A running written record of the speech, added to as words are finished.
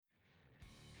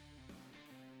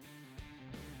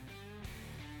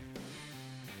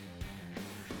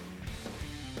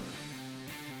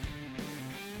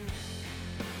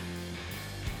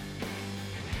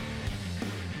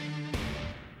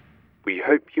We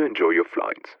hope you enjoy your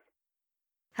flight.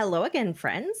 Hello again,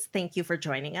 friends. Thank you for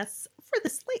joining us for the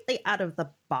slightly out of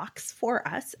the box for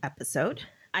us episode.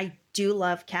 I do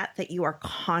love, Kat, that you are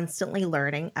constantly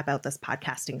learning about this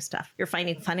podcasting stuff. You're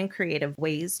finding fun and creative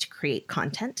ways to create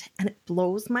content, and it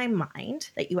blows my mind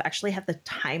that you actually have the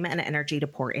time and energy to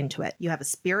pour into it. You have a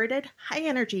spirited,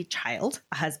 high-energy child,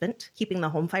 a husband, keeping the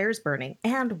home fires burning,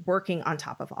 and working on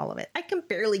top of all of it. I can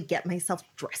barely get myself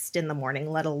dressed in the morning,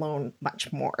 let alone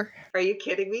much more. Are you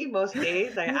kidding me? Most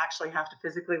days I actually have to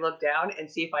physically look down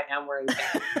and see if I am wearing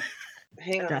pants.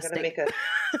 Hang on, I'm going to make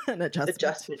an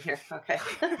adjustment here. Okay.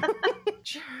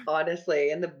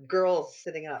 Honestly, and the girls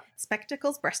sitting up.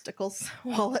 Spectacles, breasticles,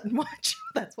 wallet and watch.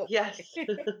 That's what. Yes.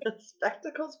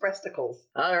 Spectacles, breasticles.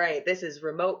 All right. This is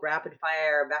Remote Rapid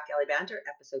Fire Back Alley Banter,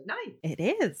 episode 9. It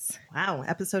is. Wow.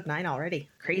 Episode 9 already.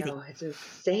 Crazy. No, it's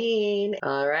insane.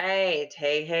 All right.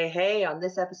 Hey. On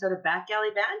this episode of Back Alley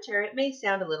Banter, it may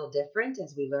sound a little different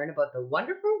as we learn about the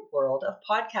wonderful world of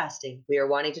podcasting. We are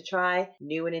wanting to try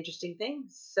new and interesting things.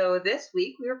 So this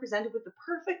week we were presented with the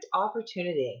perfect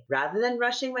opportunity. Rather than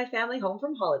rushing my family home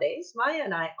from holidays, Maya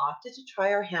and I opted to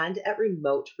try our hand at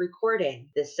remote recording.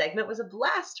 This segment was a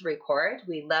blast to record.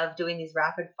 We loved doing these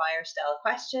rapid fire style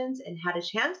questions and had a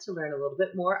chance to learn a little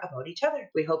bit more about each other.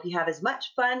 We hope you have as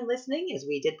much fun listening as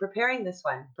we did preparing this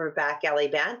one. For Back Alley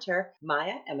Banter,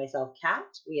 Maya and myself, Kat,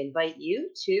 we invite you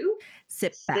to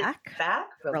sit back,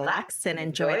 relax, and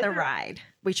enjoy the ride.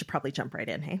 We should probably jump right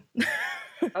in, hey?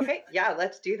 Okay, yeah,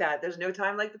 let's do that. There's no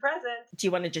time like the present. Do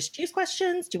you want to just choose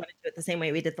questions? Do you want to do it the same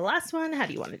way we did the last one? How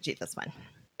do you want to do this one?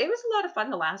 It was a lot of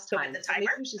fun the last time. So maybe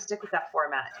we should stick with that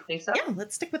format. Do you think so? Yeah,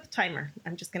 let's stick with the timer.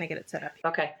 I'm just going to get it set up.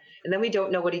 Okay. And then we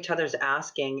don't know what each other's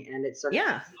asking, and it's sort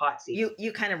of hot seat.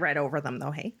 You kind of read over them,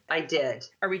 though, hey? I did.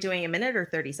 Are we doing a minute or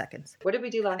 30 seconds? What did we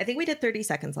do last? I think we did 30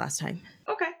 seconds last time.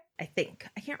 Okay. I think.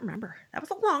 I can't remember. That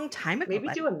was a long time ago. Maybe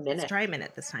do a minute. Let's try a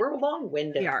minute this time. We're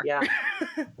long-winded. We are. Yeah.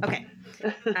 Okay.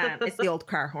 It's the old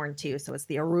car horn, too, so it's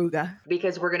the Aruga.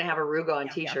 Because we're going to have Aruga on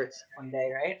T-shirts one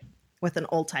day, right? With an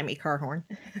old-timey car horn.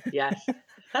 Yes.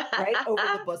 Right over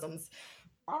the bosoms.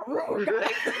 Right over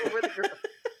the girl.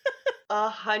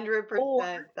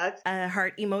 100%. That's a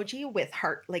heart emoji with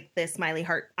heart, like the smiley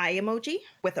heart eye emoji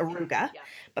with Aruga,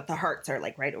 but the hearts are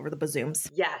like right over the bosoms.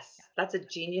 Yes. That's a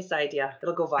genius idea.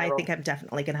 It'll go viral. I think I'm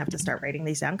definitely going to have to start writing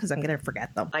these down because I'm going to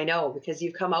forget them. I know, because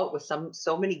you've come out with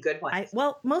so many good ones.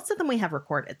 Well, most of them we have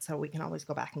recorded, so we can always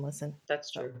go back and listen.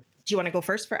 That's true. Do you want to go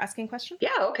first for asking questions? Yeah,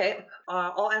 okay.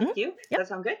 I'll ask you. Does that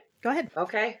sound good? Go ahead.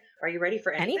 Okay. Are you ready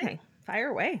for anything? Fire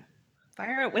away.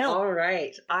 Fire at will. All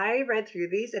right. I read through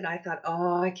these and I thought,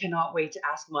 I cannot wait to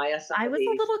ask Maya some I of was these.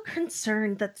 a little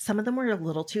concerned that some of them were a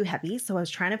little too heavy, so I was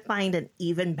trying to find an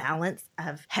even balance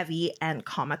of heavy and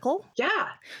comical. Yeah.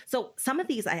 So some of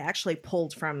these I actually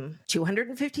pulled from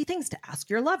 250 Things to Ask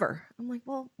Your Lover. I'm like,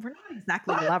 well, we're not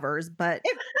exactly lovers, but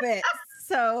it fits,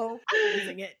 so I'm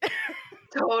using it.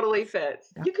 Totally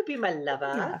fits. Yeah. You could be my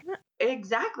lover. Yeah.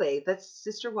 Exactly. That's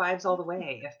sister wives all the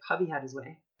way, if hubby had his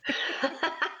way.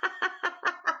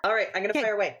 All right, I'm going to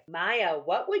fire away. Maya,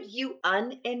 what would you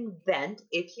uninvent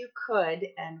if you could,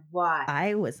 and why?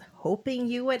 I was hoping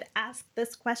you would ask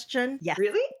this question. Yes.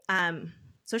 Really?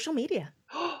 Social media.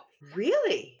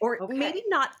 Really? Or maybe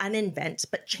not uninvent,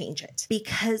 but change it,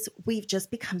 because we've just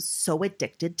become so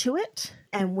addicted to it.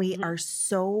 And we are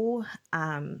so,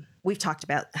 we've talked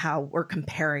about how we're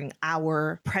comparing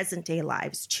our present day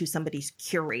lives to somebody's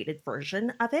curated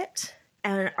version of it.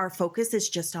 And our focus is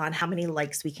just on how many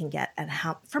likes we can get and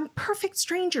how from perfect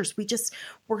strangers.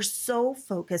 We're so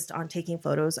focused on taking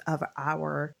photos of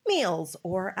our meals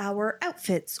or our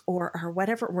outfits or our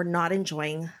whatever. We're not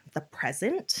enjoying the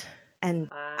present. And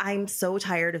I'm so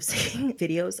tired of seeing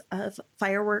videos of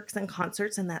fireworks and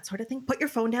concerts and that sort of thing. Put your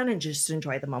phone down and just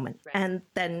enjoy the moment. Right. And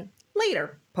then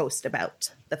later post about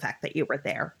the fact that you were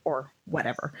there or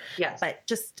whatever. Yes. But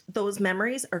just those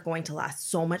memories are going to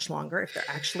last so much longer if they're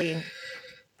actually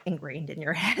ingrained in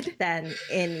your head than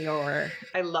in your...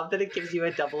 I love that it gives you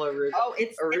a double Aruga. Oh,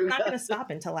 it's not going to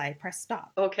stop until I press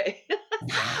stop. Okay.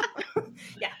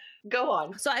 Yeah. Go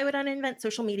on. So I would uninvent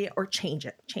social media or change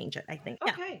it, I think.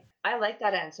 Okay. Yeah. I like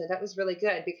that answer. That was really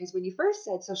good because when you first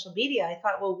said social media, I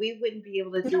thought, well, we wouldn't be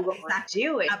able to do what we're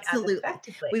doing. Absolutely.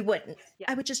 Effectively. We wouldn't.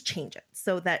 Yeah. I would just change it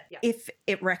so that if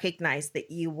it recognized that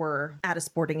you were at a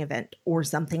sporting event or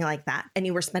something like that, and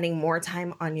you were spending more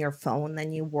time on your phone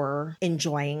than you were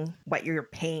enjoying what you're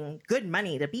paying good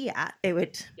money to be at, it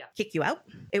would kick you out.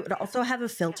 It would also have a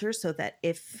filter so that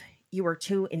if you were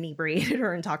too inebriated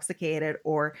or intoxicated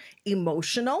or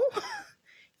emotional,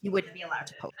 you wouldn't be allowed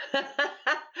to post.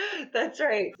 That's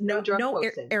right. No drunk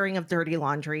posting. Airing of dirty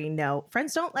laundry. No.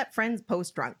 Friends don't let friends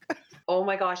post drunk. Oh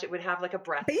my gosh, it would have like a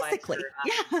breath Basically,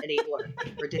 enabler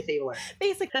or disabler.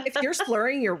 Basically, if you're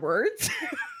slurring your words,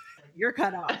 you're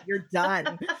cut off. You're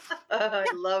done. I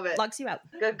love it. Logs you out.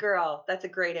 Good girl. That's a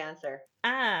great answer.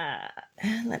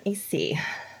 Let me see.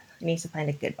 I need to find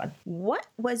a good one. What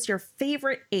was your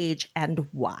favorite age and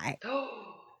why?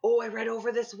 Oh, I read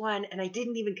over this one and I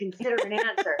didn't even consider an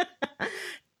answer.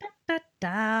 Da,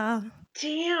 da.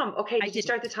 Damn. Okay, did you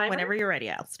start the timer? Whenever you're ready,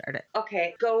 I'll start it.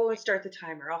 Okay, go start the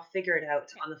timer. I'll figure it out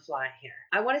on the fly here.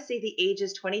 I want to say the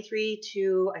ages 23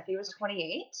 to, I think it was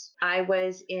 28. I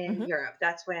was in Europe.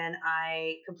 That's when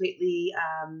I completely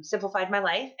simplified my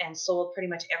life and sold pretty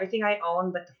much everything I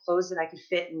owned but the clothes that I could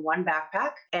fit in one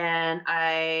backpack. And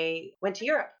I went to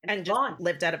Europe and just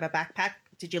lived out of a backpack.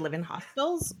 Did you live in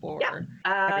hostels or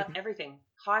everything?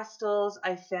 Hostels.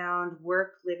 I found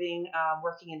working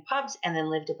in pubs and then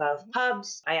lived above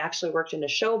pubs. I actually worked in a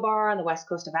show bar on the west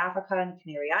coast of Africa and the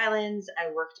Canary Islands.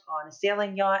 I worked on a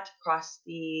sailing yacht across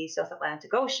the South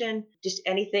Atlantic Ocean. Just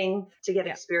anything to get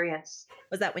experience.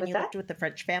 Was that when you lived with the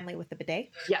French family with the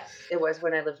bidet? Yes, it was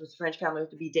when I lived with the French family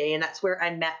with the bidet. And that's where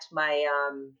I met my,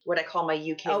 what I call my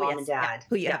UK mom and dad.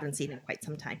 Who you haven't seen in quite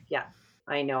some time. Yeah.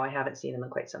 I know. I haven't seen them in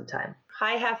quite some time.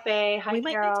 Hi, Hefe. Hi, we Carol. We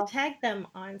might need to tag them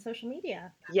on social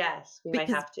media. Yes, we might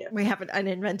have to. We haven't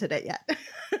uninvented it yet.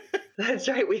 That's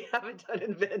right. We haven't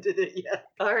uninvented it yet.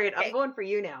 All right. Okay. I'm going for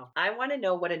you now. I want to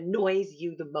know what annoys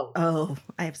you the most. Oh,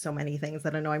 I have so many things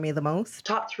that annoy me the most.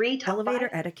 Top 3, top elevator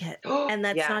 5? Etiquette. And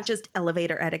that's not just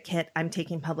elevator etiquette. I'm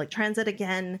taking public transit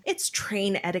again. It's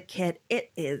train etiquette.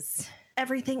 It is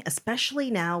everything,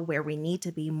 especially now where we need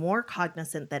to be more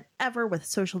cognizant than ever with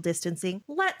social distancing.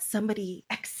 Let somebody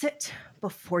exit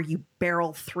before you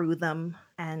barrel through them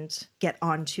and get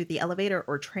onto the elevator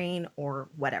or train or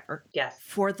whatever. Yes.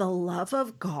 For the love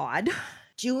of God,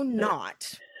 do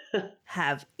not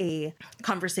have a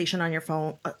conversation on your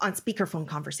phone, on speakerphone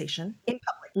conversation in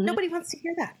public. Nobody wants to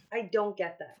hear that. I don't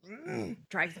get that.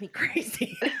 Drives me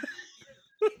crazy.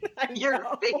 Your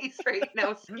face right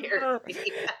now scares me.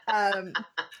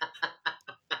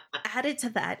 Added to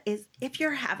that is if you're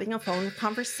having a phone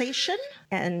conversation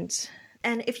and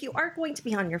if you are going to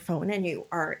be on your phone and you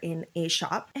are in a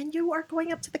shop and you are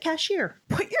going up to the cashier,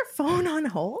 put your phone on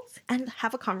hold and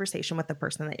have a conversation with the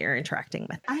person that you're interacting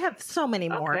with. I have so many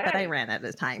more, but I ran out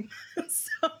of time.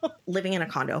 So living in a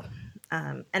condo,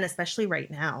 and especially right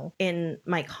now in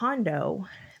my condo,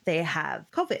 they have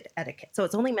COVID etiquette. So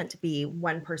it's only meant to be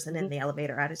one person in the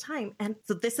elevator at a time. And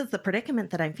so this is the predicament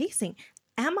that I'm facing.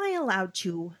 Am I allowed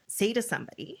to say to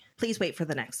somebody, please wait for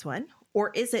the next one? Or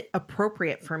is it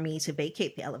appropriate for me to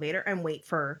vacate the elevator and wait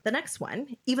for the next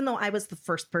one? Even though I was the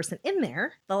first person in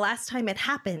there, the last time it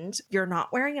happened, you're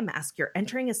not wearing a mask. You're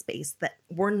entering a space that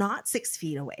we're not 6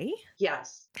 feet away.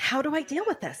 Yes. How do I deal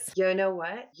with this? You know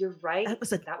what? You're right. That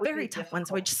was a very tough one.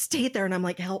 So I just stayed there and I'm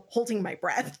like holding my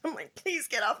breath. I'm like, please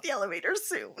get off the elevator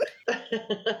soon.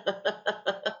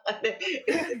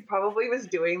 It probably was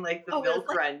doing like the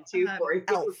milk run too for you.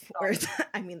 Elf.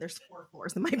 I mean, there's 4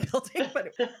 floors in my building,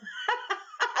 but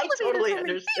I totally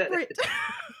understood.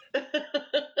 Look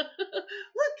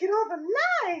at all the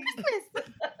lights.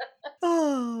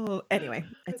 Oh, anyway,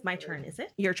 it's my turn, is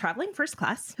it? You're traveling first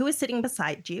class. Who is sitting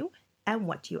beside you? And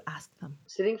what do you ask them?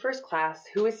 Sitting first class.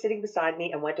 Who is sitting beside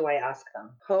me and what do I ask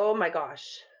them? Oh my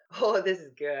gosh. Oh, this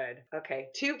is good. Okay.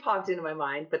 2 popped into my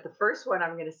mind, but the first one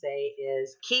I'm going to say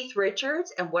is Keith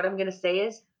Richards. And what I'm going to say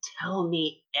is, tell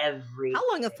me everything. How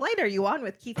long a flight are you on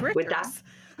with Keith Richards? With that?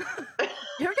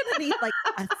 You're going to need like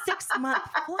a 6-month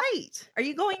flight. Are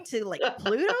you going to like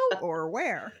Pluto or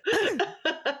where?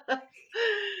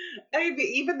 I mean,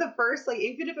 even the first, like,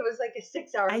 even if it was like a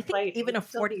 6-hour flight. I think even a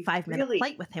 45-minute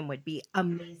flight with him would be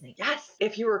amazing. Yes.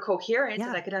 If you were coherent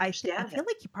and I could understand I feel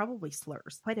like he probably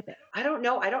slurs quite a bit. I don't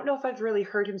know. I don't know if I've really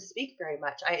heard him speak very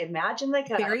much. I imagine like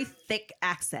a very thick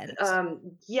accent.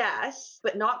 Yes,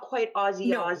 but not quite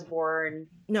Ozzy Osbourne.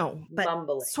 No, but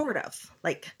mumbling. Sort of.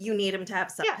 Like you need him to have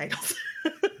subtitles.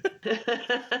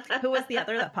 Who was the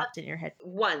other that popped in your head?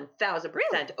 1000%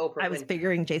 Oprah. I was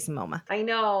figuring Jason Momoa. I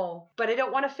know, but I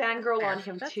don't want to fangirl on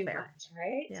him too much,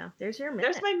 right? Yeah, there's your minute.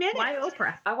 There's my minute. Why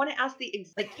Oprah? I want to ask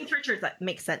like Keith Richards. That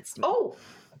makes sense to me. Oh.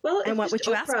 Well, and what would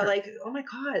you Oprah, ask her? Like, oh my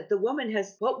God, the woman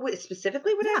has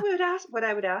specifically what I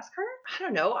would ask her? I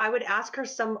don't know. I would ask her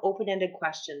some open-ended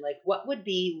question, like what would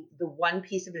be the one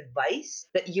piece of advice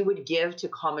that you would give to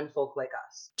common folk like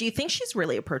us? Do you think she's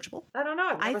really approachable? I don't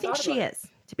know. I think she is,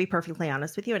 to be perfectly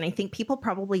honest with you. And I think people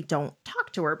probably don't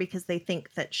talk to her because they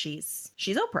think that she's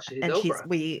Oprah.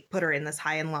 We put her in this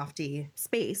high and lofty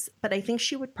space, but I think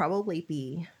she would probably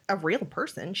be a real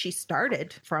person. She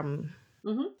started from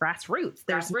grassroots.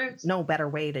 There's Grassroots. no better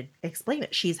way to explain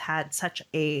it. She's got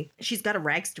a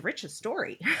rags to riches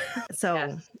story. So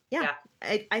Yes. yeah.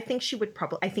 I think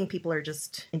I think people are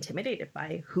just intimidated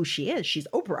by who she is. She's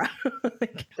Oprah.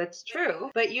 That's true.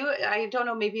 But I don't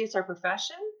know, maybe it's our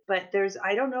profession, but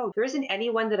I don't know, there isn't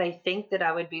anyone that I think that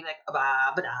I would be like,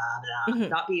 blah, blah, blah,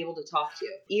 not be able to talk to.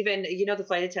 Even, the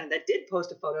flight attendant that did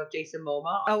post a photo of Jason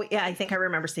Momoa. Oh yeah, I think I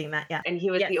remember seeing that. Yeah. And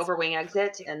he was the overwing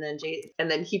exit. And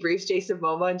then he briefs Jason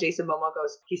Momoa, and Jason Momoa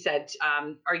he said,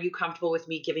 are you comfortable with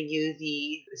me giving you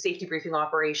the safety briefing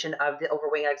operation of the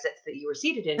overwing exits that you were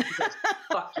seated in? He goes,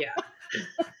 fuck yeah.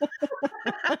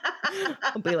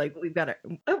 I'll be like, we've got it.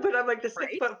 But I'm like, the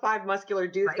 6'5" muscular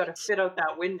dude's got to fit out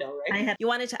that window, right? You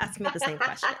wanted to ask me the same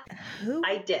question.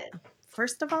 I did.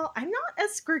 First of all, I'm not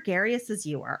as gregarious as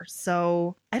you are.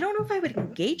 So I don't know if I would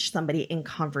engage somebody in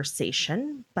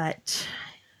conversation, but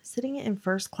sitting in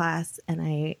first class and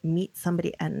I meet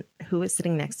somebody who is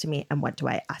sitting next to me, and what do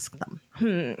I ask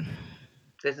them?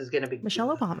 This is going to be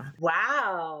Michelle Obama.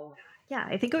 Wow. Yeah,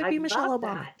 I think it would be Michelle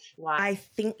Obama. That. Wow. I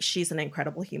think she's an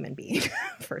incredible human being,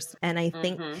 first. And I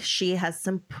think she has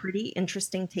some pretty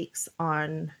interesting takes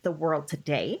on the world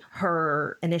today.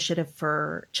 Her initiative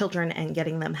for children and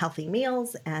getting them healthy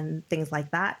meals and things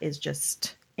like that is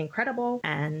just incredible.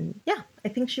 And yeah, I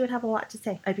think she would have a lot to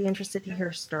say. I'd be interested to hear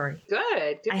her story.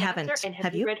 Good. I haven't. And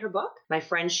have you read her book? My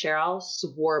friend Cheryl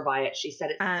swore by it. She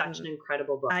said it's such an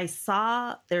incredible book. I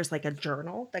saw there's like a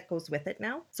journal that goes with it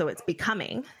now. So it's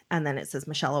Becoming. And then it says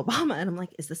Michelle Obama. And I'm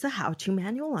like, is this a how-to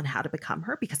manual on how to become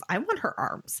her? Because I want her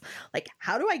arms. Like,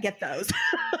 how do I get those?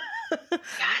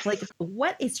 Yes. Like,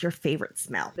 what is your favorite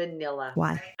smell? Vanilla.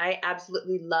 Why? I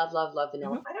absolutely love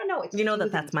vanilla. I don't know.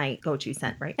 It's that's my go-to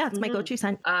scent, right? Yeah, it's my go-to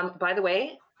scent. By the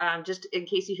way, just in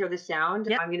case you hear the sound,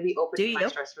 I'm going to be opening my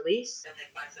stress release. In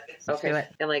like 5 seconds. Okay. Do it.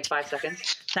 In like 5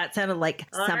 seconds. That sounded like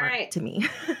summer to me.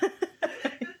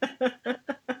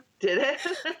 Did it?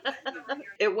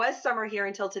 It was summer here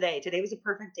until today. Today was a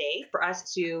perfect day for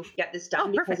us to get this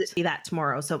done. Oh, perfect. See that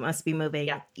tomorrow, so it must be moving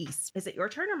east. Is it your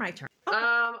turn or my turn?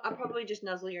 I'll probably just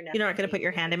nuzzle your neck. You're not going to put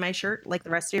your hand in my shirt like the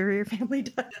rest of your family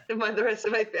does? The rest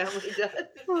of my family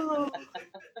does.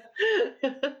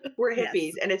 We're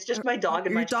hippies, and it's just my dog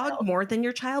and my child. Your dog more than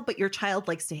your child, but your child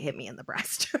likes to hit me in the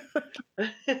breast.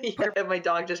 And my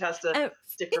dog just has to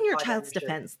stick in your child's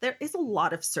defense, there is a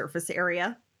lot of surface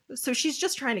area. So she's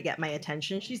just trying to get my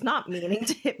attention. She's not meaning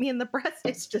to hit me in the breast.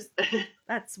 It's just,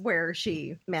 that's where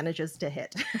she manages to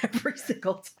hit every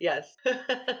single time. Yes.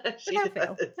 Without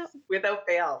fail. Without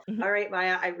fail. All right,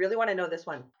 Maya, I really want to know this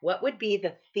one. What would be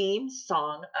the theme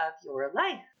song of your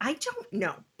life? I don't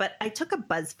know, but I took a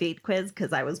BuzzFeed quiz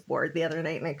because I was bored the other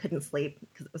night and I couldn't sleep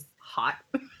because it was hot.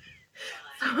 So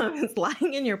I was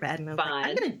lying in your bed and I was like,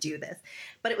 I'm going to do this.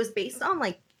 But it was based on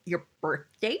like your birth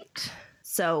date.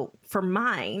 So for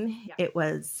mine, it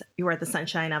was, you are the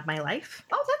sunshine of my life.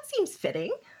 Oh, that seems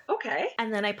fitting. Okay.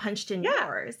 And then I punched in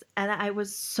yours and I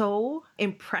was so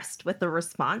impressed with the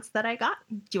response that I got.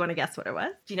 Do you want to guess what it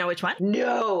was? Do you know which one?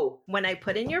 No. When I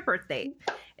put in your birthday,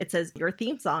 it says your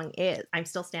theme song is I'm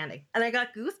Still Standing. And I got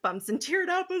goosebumps and teared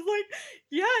up. I was like,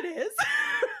 yeah, it is.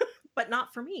 But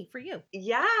not for me, for you.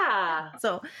 Yeah.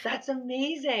 So that's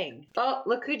amazing. Oh,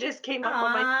 look who just came up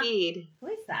on my feed. Who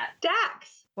is that?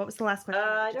 Dax. What was the last question?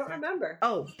 I don't remember.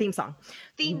 Oh, theme song.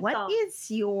 What is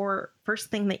your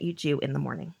first thing that you do in the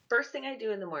morning? First thing I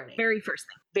do in the morning. Very first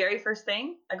thing. Very first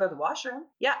thing, I go to the washroom.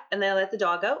 Yeah. And then I let the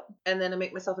dog out. And then I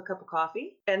make myself a cup of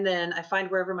coffee. And then I find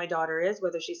wherever my daughter is,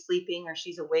 whether she's sleeping or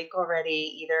she's awake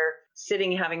already, either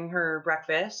sitting having her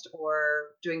breakfast or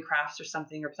doing crafts or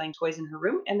something or playing toys in her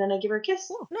room. And then I give her a kiss.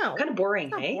 Oh, no. Kind of boring,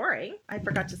 Not hey? boring. I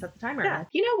forgot to set the timer. Yeah.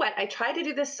 You know what? I try to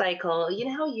do this cycle. You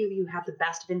know how you have the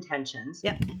best of intentions.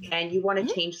 Yeah. And you want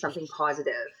to change something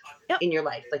positive in your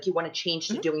life. Like you want to change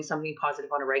to doing something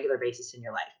positive on a regular basis in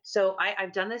your life. So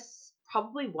I've done this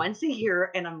probably once a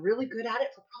year and I'm really good at it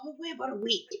for probably about a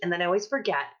week. And then I always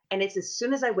forget. And it's as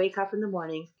soon as I wake up in the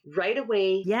morning, right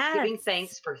away, giving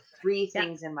thanks for 3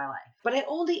 things in my life. But I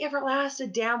only ever last a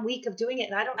damn week of doing it.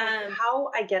 And I don't know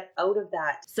how I get out of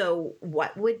that. So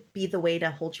what would be the way to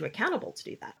hold you accountable to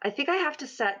do that? I think I have to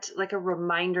set like a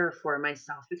reminder for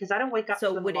myself because I don't wake up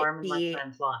to an alarm unless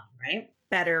I'm flying, right?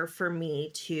 Better for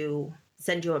me to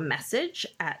send you a message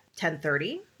at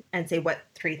 10:30 and say, what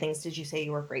 3 things did you say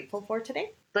you were grateful for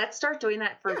today? Let's start doing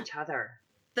that for each other.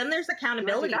 then there's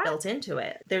accountability that? built into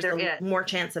it. There's There a is. more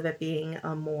chance of it being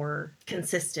a more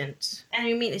consistent. And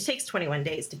I mean, it takes 21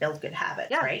 days to build good habits,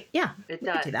 Yeah. right? Yeah, It we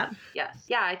could does. do that. Yes.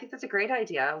 Yeah, I think that's a great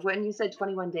idea. When you said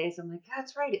 21 days, I'm like,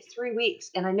 that's right. It's 3 weeks.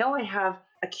 And I know I have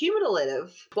a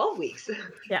cumulative 12 weeks,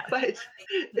 Yeah, but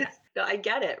it's, no, I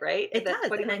get it, right? it That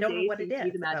does, and 21 I don't know days what it seems to be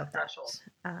is the magic about threshold.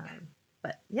 that.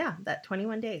 But yeah, that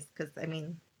 21 days, because I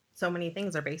mean, so many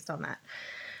things are based on that.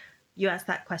 You asked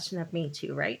that question of me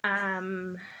too, right?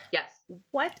 Yes.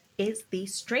 What is the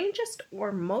strangest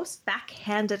or most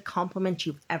backhanded compliment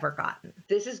you've ever gotten?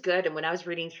 This is good. And when I was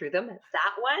reading through them,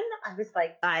 that one, I was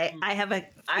like, I have a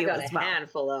I few got as a well.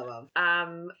 handful of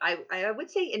them. I would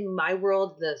say in my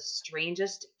world, the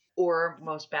strangest or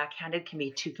most backhanded can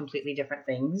be two completely different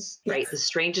things, right? Yes. The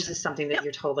strangest is something that Yep.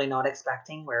 you're totally not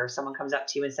expecting, where someone comes up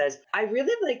to you and says, I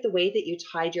really like the way that you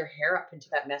tied your hair up into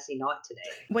that messy knot today.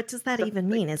 What does that So, even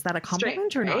mean? Is that a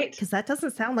compliment or not? right? Because that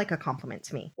doesn't sound like a compliment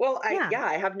to me. Well, I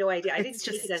Yeah. have no idea. I didn't It's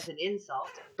take it just- as an insult,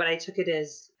 but I took it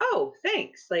as, oh,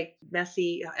 thanks. Like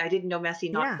messy. I didn't know messy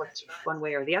knots Yeah. looked one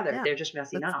way or the other. Yeah. They're just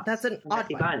messy knots. That's an odd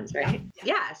messy one. buns, right?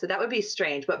 Yeah. So that would be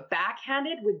strange. But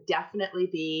backhanded would definitely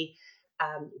be,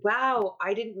 wow,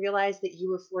 I didn't realize that you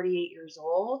were 48 years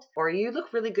old, or you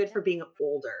look really good for being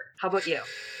older. How about you?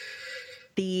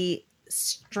 The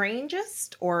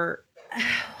strangest or,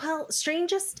 well,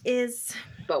 strangest is,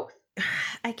 Both.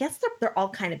 I guess they're all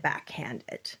kind of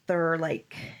backhanded. They're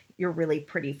like, you're really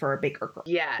pretty for a bigger girl.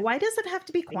 Yeah. Why does it have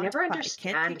to be quantified? I never Can't you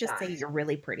understand just say that. you're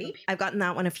really pretty? I've gotten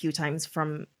that one a few times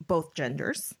from both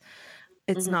genders.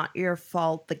 It's Mhm. not your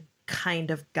fault. The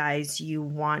kind of guys you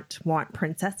want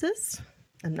princesses.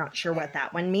 I'm not sure what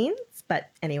that one means,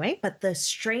 but anyway. But the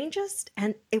strangest,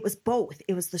 and it was both.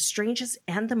 It was the strangest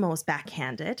and the most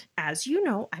backhanded. As you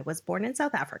know, I was born in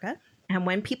South Africa. And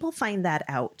when people find that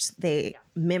out, they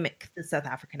mimic the South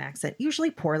African accent,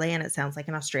 usually poorly, and it sounds like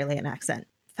an Australian accent.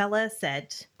 Fella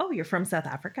said, "Oh, you're from South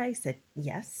Africa?" I said,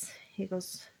 "Yes." He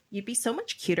goes, "You'd be so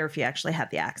much cuter if you actually had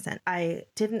the accent." I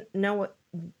didn't know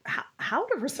how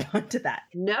to respond to that.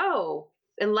 No,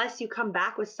 unless you come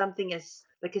back with something as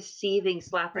like a seething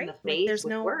slap in Right? the Like, face. there's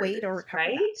with no words, way to recover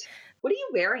right? that. What are you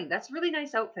wearing? That's a really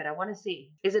nice outfit. I want to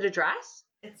see. Is it a dress?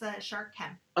 It's a shark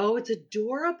cam. Oh, it's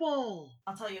adorable.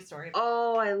 I'll tell you a story.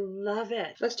 Oh, I love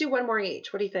it. Let's do one more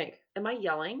each. What do you think? Am I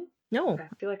yelling? No. Okay,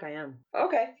 I feel like I am.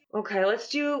 Okay. Okay, let's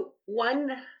do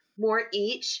one more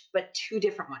each, but two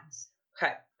different ones.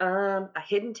 Okay. A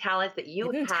hidden talent that you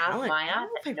Hidden have, talent? I Maya, don't know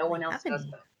if that I no one really else have does.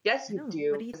 any. Though. Yes, you No.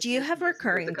 do. What do you have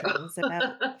recurring dreams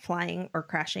about flying or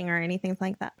crashing or anything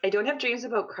like that? I don't have dreams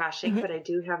about crashing, Mhm. but I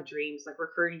do have dreams, like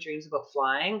recurring dreams about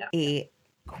flying. A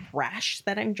crash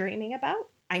that I'm dreaming about.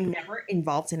 I'm never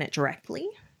involved in it directly.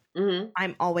 Mm-hmm.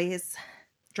 I'm always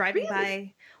driving Really?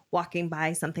 by, walking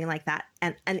by, something like that,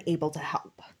 and unable to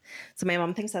help. So my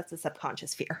mom thinks that's a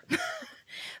subconscious fear.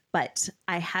 But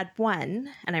I had one,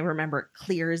 and I remember it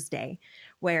clear as day,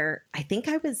 where I think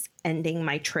I was ending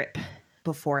my trip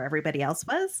before everybody else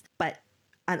was, but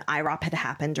an IROP had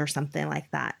happened or something like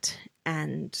that.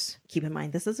 And keep in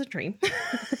mind, this is a dream.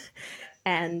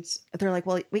 And they're like,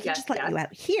 well, we can Yes, just let yes. you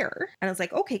out here. And I was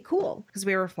like, okay, cool. Because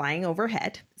we were flying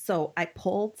overhead. So I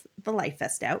pulled the life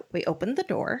vest out. We opened the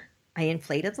door. I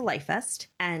inflated the life vest.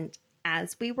 And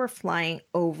as we were flying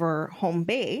over home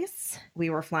base, we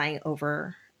were flying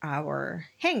over our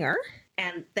hangar.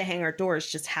 And the hangar doors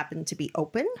just happened to be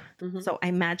open. Mhm. So I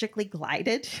magically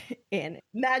glided in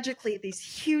magically these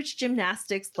huge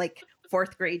gymnastics, like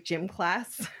fourth grade gym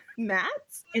class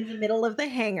mats in the middle of the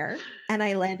hangar. And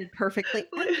I landed perfectly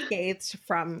unscathed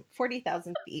from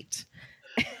 40,000 feet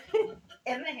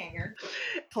in the hangar.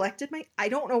 Collected I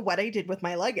don't know what I did with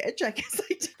my luggage. I guess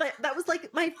that was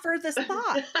like my furthest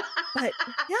thought. But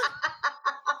yeah,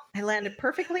 I landed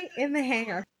perfectly in the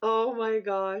hangar. Oh my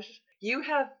gosh. You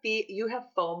have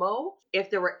FOMO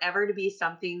if there were ever to be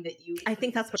something that you I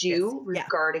think that's what it is. do Yeah.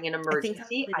 regarding an that's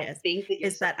emergency. what it I is, think that your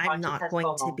Is that I'm subconscious not has going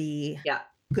to FOMO. be Yeah.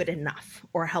 good enough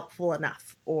or helpful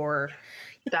enough or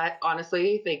That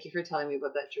honestly, thank you for telling me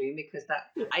about that dream, because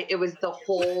it was the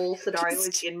whole scenario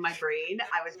was in my brain.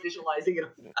 I was visualizing it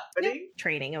happening.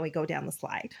 training, and we go down the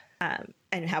slide,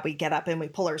 and how we get up and we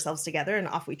pull ourselves together and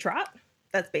off we trot.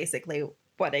 That's basically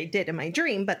what I did in my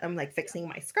dream, but I'm like fixing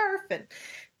my scarf and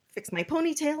fix my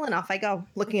ponytail and off I go,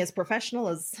 looking as professional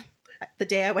as the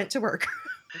day I went to work.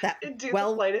 That And do well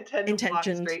the flight attendant walk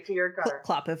intentioned straight to your car.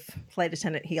 clop of flight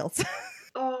attendant heels.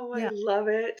 Oh, Yeah. I love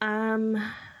it.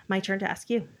 My turn to ask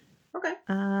you. Okay.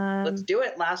 Let's do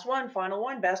it. Last one, final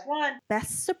one, best one.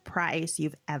 Best surprise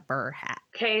you've ever had.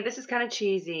 Okay, this is kind of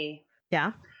cheesy.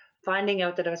 Yeah. Finding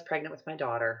out that I was pregnant with my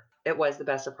daughter. It was the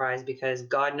best surprise because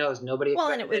God knows nobody Well,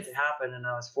 and expected it it was to happen, and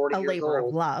I was 40 a years labor of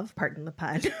old. love, pardon the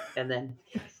pun. And then,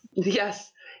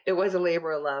 yes, it was a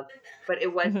labor of love, but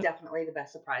it was Mhm. definitely the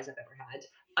best surprise I've ever had.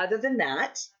 Other than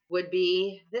that, would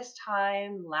be this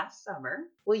time last summer.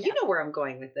 Well, you Yeah. know where I'm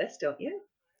going with this, don't you?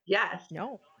 Yes.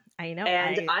 No, I know.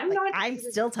 And I'm not I'm easy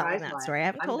to still telling surprise, that Maya. story. I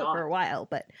haven't I'm told it for not. a while,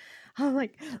 but I'm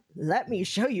like, let me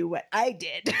show you what I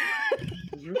did.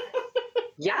 Mhm.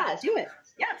 Yes. Do it.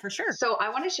 Yeah, for sure. So I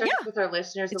want to share this Yeah. with our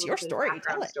listeners It's a your little bit story. of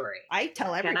background Tell it. story. I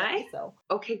tell Can everybody, I? so.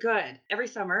 Okay, good. Every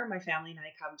summer, my family and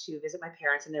I come to visit my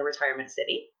parents in their retirement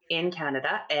city in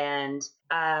Canada. And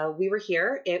we were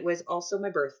here. It was also my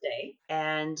birthday.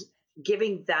 And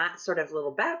giving that sort of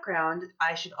little background,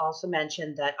 I should also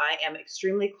mention that I am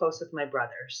extremely close with my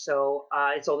brother. So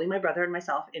it's only my brother and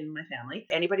myself in my family.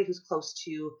 Anybody who's close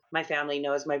to my family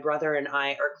knows my brother and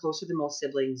I are closer than most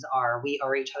siblings are. We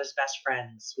are each other's best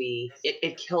friends.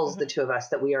 It kills the two of us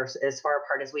that we are as far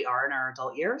apart as we are in our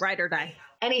adult years. Ride or die.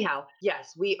 Anyhow,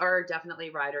 yes, we are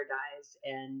definitely ride or dies.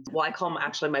 And well, I call him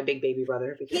actually my big baby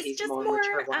brother because he's He's the just more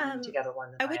mature more, one and together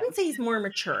one than I I am. wouldn't say he's more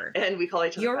mature. And we call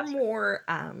each other You're best friends. more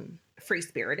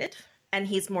free-spirited, and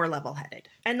he's more level-headed.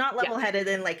 And not level-headed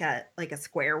in like a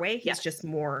square way. He's just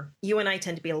more, you and I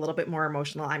tend to be a little bit more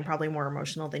emotional. I'm probably more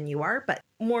emotional than you are, but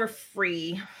more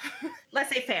free.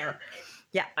 Let's say fair.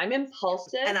 Yeah. I'm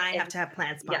impulsive. And I have to have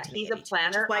plans. Yeah, he's a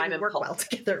planner. Why I'm we work well impulsive.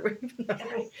 together.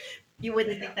 You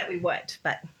wouldn't think that we would,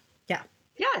 but yeah.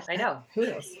 Yes, I know. Who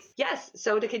knows? Yes.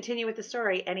 So to continue with the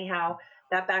story, anyhow,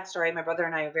 that backstory, my brother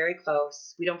and I are very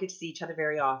close. We don't get to see each other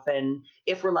very often.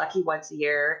 If we're lucky, once a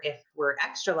year. If we're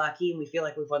extra lucky and we feel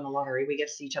like we've won the lottery, we get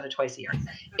to see each other twice a year.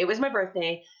 It was my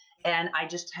birthday, and I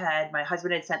just had, my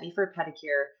husband had sent me for a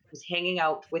pedicure, was hanging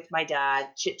out with my dad,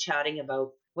 chit-chatting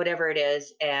about whatever it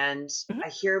is. And I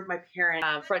hear my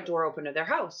parents' front door open of their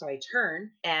house. So I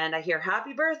turn and I hear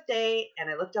happy birthday. And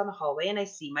I look down the hallway and I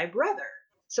see my brother.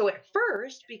 So at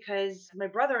first, because my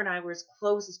brother and I were as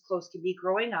close can be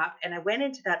growing up, and I went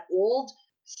into that old,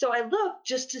 so I looked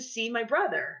just to see my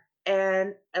brother.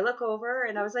 And I look over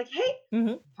and I was like,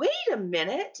 hey, wait a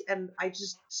minute. And I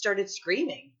just started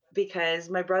screaming because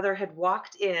my brother had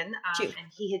walked in and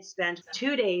he had spent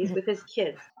 2 days with his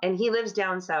kids. And he lives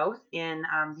down south in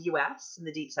the US, in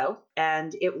the deep south.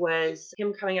 And it was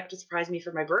him coming up to surprise me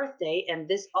for my birthday. And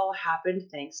this all happened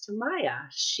thanks to Maya.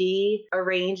 She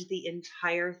arranged the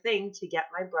entire thing to get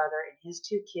my brother and his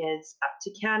 2 kids up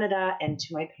to Canada and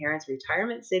to my parents'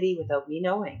 retirement city without me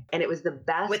knowing. And it was the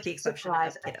best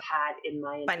surprise I've had in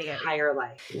my entire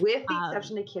life. With the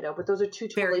exception of Kiddo, but those are 2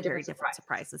 totally very different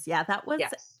surprises. Yeah, that was,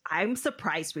 I'm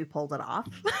surprised we pulled it off,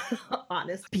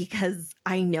 honest, because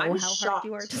I know how hard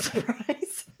you are to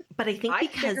surprise. But I think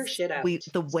because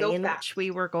the way in which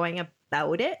we were going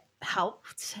about it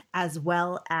helped, as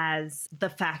well as the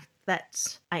fact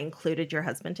that I included your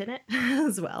husband in it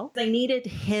as well. I needed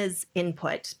his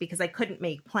input because I couldn't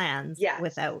make plans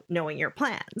without knowing your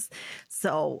plans.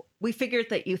 So we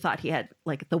figured that you thought he had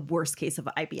like the worst case of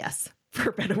IBS for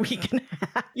about a week and a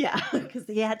half. Yeah, because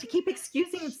he had to keep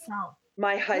excusing himself.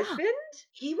 My husband,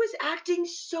 he was acting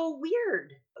so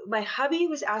weird. My hubby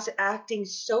was acting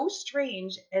so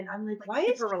strange. And I'm like, why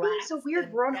is he being so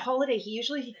weird? We're on holiday. He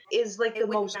usually is like the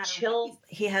most chill.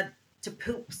 He had to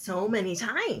poop so many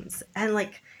times. And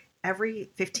like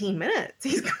every 15 minutes,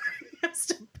 he has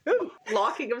to poop.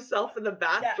 Locking himself in the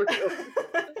bathroom.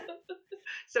 Yeah.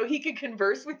 So he could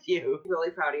converse with you. Really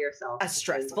proud of yourself. A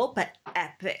stressful but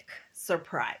epic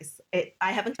surprise.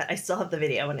 I still have the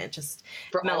video, and it just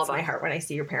melts my heart when I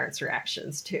see your parents'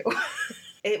 reactions too.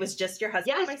 It was just your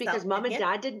husband. Yes, because mom and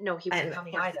dad didn't know he was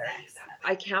coming either.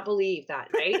 I can't believe that,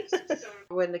 right?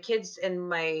 When the kids and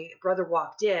my brother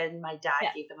walked in, my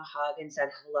dad gave them a hug and said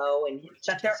hello, and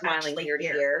just smiling ear to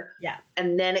ear. Yeah.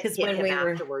 And then it hit him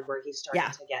afterward where he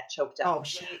started to get choked up. Oh,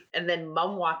 shit. And then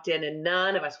mom walked in, and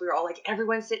none of us, we were all like,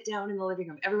 everyone sit down in the living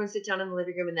room. Everyone sit down in the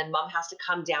living room. And then mom has to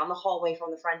come down the hallway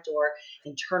from the front door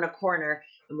and turn a corner.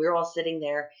 And we were all sitting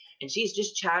there, and she's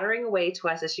just chattering away to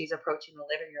us as she's approaching the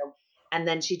living room. And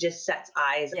then she just sets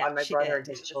eyes on my brother and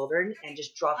his children and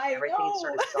just dropped everything and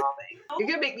started sobbing. You're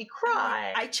going to make me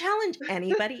cry. I challenge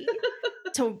anybody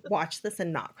to watch this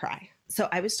and not cry. So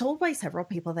I was told by several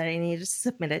people that I needed to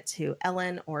submit it to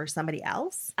Ellen or somebody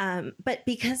else. But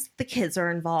because the kids are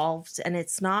involved and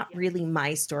it's not really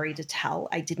my story to tell,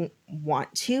 I didn't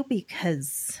want to,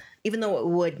 because even though it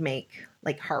would make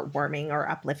like heartwarming or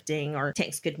uplifting or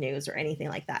Tank's good news or anything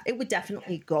like that. It would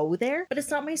definitely go there, but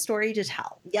it's not my story to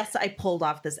tell. Yes, I pulled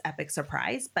off this epic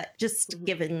surprise, but just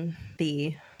given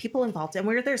the people involved and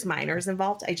where there's minors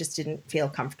involved, I just didn't feel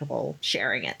comfortable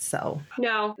sharing it. So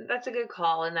no, that's a good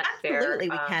call, and that's absolutely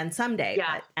fair. we can someday.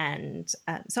 Yeah.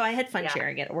 So I had fun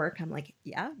sharing it at work. I'm like,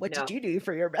 yeah, what did you do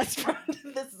for your best friend?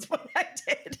 This is what I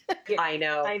did. I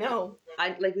know.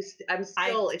 I'm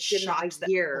still, it's been a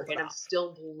year and I'm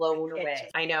still blown away.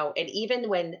 I know. And even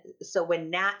when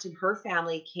Nat and her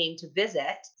family came to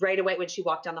visit, right away when she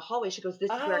walked down the hallway, she goes, this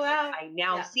is where I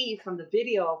now see from the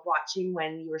video of watching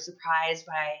when you were surprised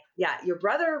by, your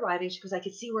brother arriving. She goes, I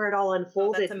could see where it all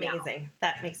unfolded. That's amazing. Now.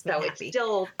 That makes me happy. It's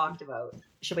still talked about.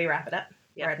 Should we wrap it up?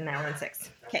 We're at an hour and 6.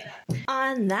 Okay.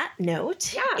 On that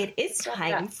note, it is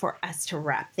time for us to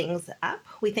wrap things up.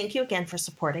 We thank you again for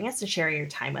supporting us and sharing your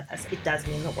time with us. It does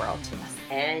mean the world to us.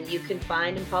 And you can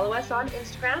find and follow us on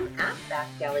Instagram at Back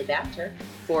Banter.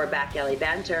 For Back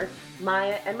Banter,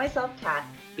 Maya and myself, Kat,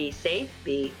 be safe,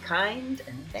 be kind,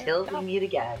 until we meet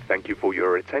again. Thank you for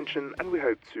your attention, and we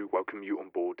hope to welcome you on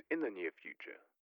board in the near future.